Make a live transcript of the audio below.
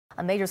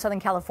A major Southern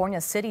California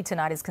city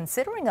tonight is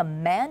considering a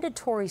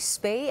mandatory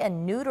spay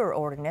and neuter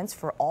ordinance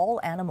for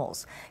all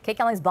animals.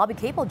 KCAL's Bobby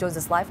Kaple joins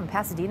us live from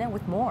Pasadena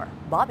with more.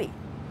 Bobby.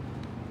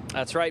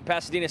 That's right.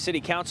 Pasadena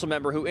City Council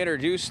member who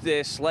introduced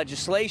this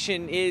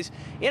legislation is,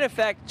 in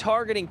effect,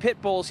 targeting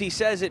pit bulls. He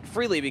says it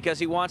freely because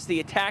he wants the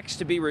attacks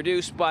to be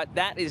reduced, but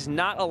that is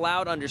not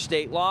allowed under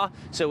state law.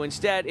 So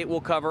instead, it will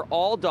cover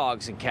all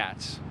dogs and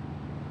cats.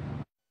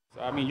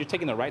 I mean, you're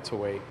taking the rights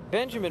away.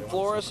 Benjamin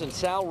Flores and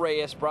Sal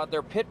Reyes brought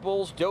their pit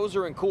bulls,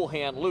 Dozer and Cool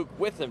Hand Luke,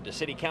 with them to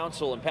City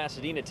Council in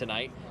Pasadena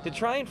tonight to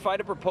try and fight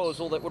a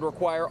proposal that would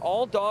require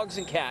all dogs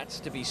and cats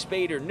to be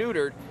spayed or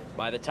neutered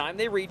by the time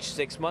they reach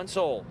 6 months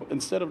old.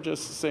 Instead of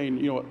just saying,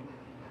 you know,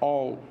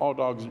 all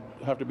dogs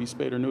have to be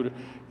spayed or neutered,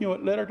 you know,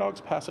 let our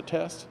dogs pass a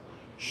test,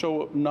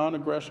 show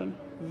non-aggression,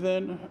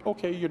 then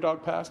okay, your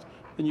dog passed,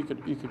 then you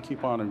could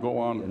keep on and go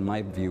on. In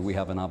my view, we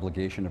have an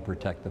obligation to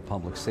protect the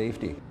public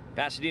safety.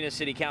 Pasadena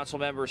City Council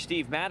member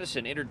Steve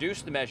Madison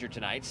introduced the measure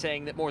tonight,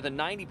 saying that more than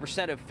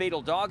 90% of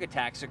fatal dog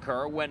attacks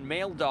occur when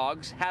male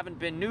dogs haven't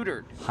been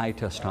neutered. High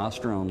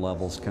testosterone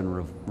levels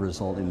can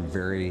result in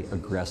very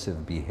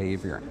aggressive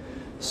behavior.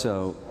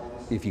 So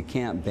if you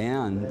can't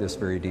ban this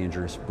very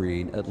dangerous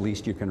breed, at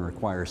least you can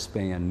require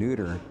spay and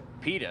neuter.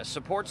 PETA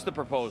supports the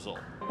proposal.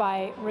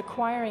 By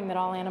requiring that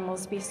all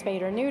animals be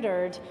spayed or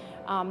neutered,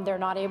 they're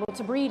not able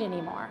to breed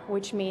anymore,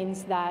 which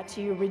means that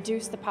you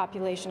reduce the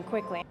population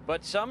quickly.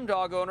 But some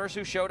dog owners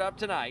who showed up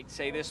tonight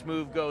say this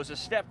move goes a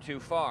step too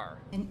far.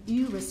 And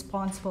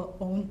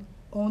irresponsible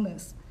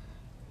owners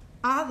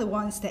are the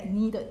ones that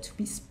needed to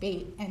be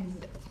spayed and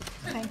neutered.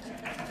 Thank you.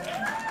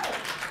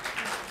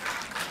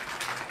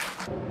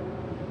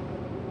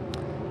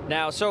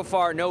 Now, so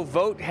far, no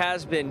vote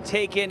has been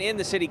taken in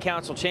the city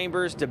council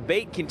chambers.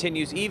 Debate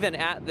continues even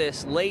at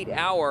this late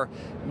hour.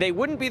 They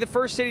wouldn't be the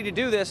first city to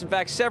do this. In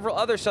fact, several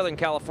other Southern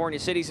California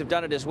cities have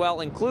done it as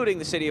well, including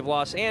the city of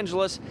Los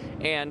Angeles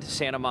and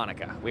Santa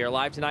Monica. We are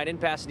live tonight in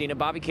Pasadena.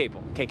 Bobby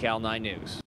Kaple, KCAL 9 News.